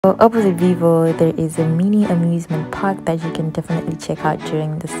So opposite Vivo, there is a mini amusement park that you can definitely check out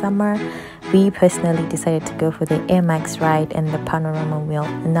during the summer. We personally decided to go for the Air Max ride and the panorama wheel.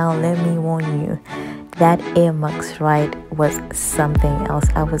 Now let me warn you, that Air Max ride was something else.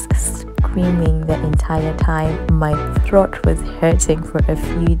 I was screaming the entire time. My throat was hurting for a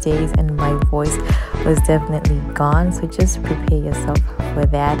few days and my voice was definitely gone, so just prepare yourself for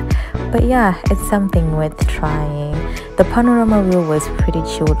that. But yeah, it's something worth trying. The panorama wheel was pretty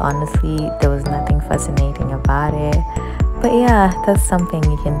chilled, honestly. There was nothing fascinating about it. But yeah, that's something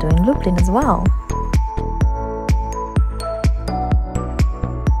you can do in Lublin as well.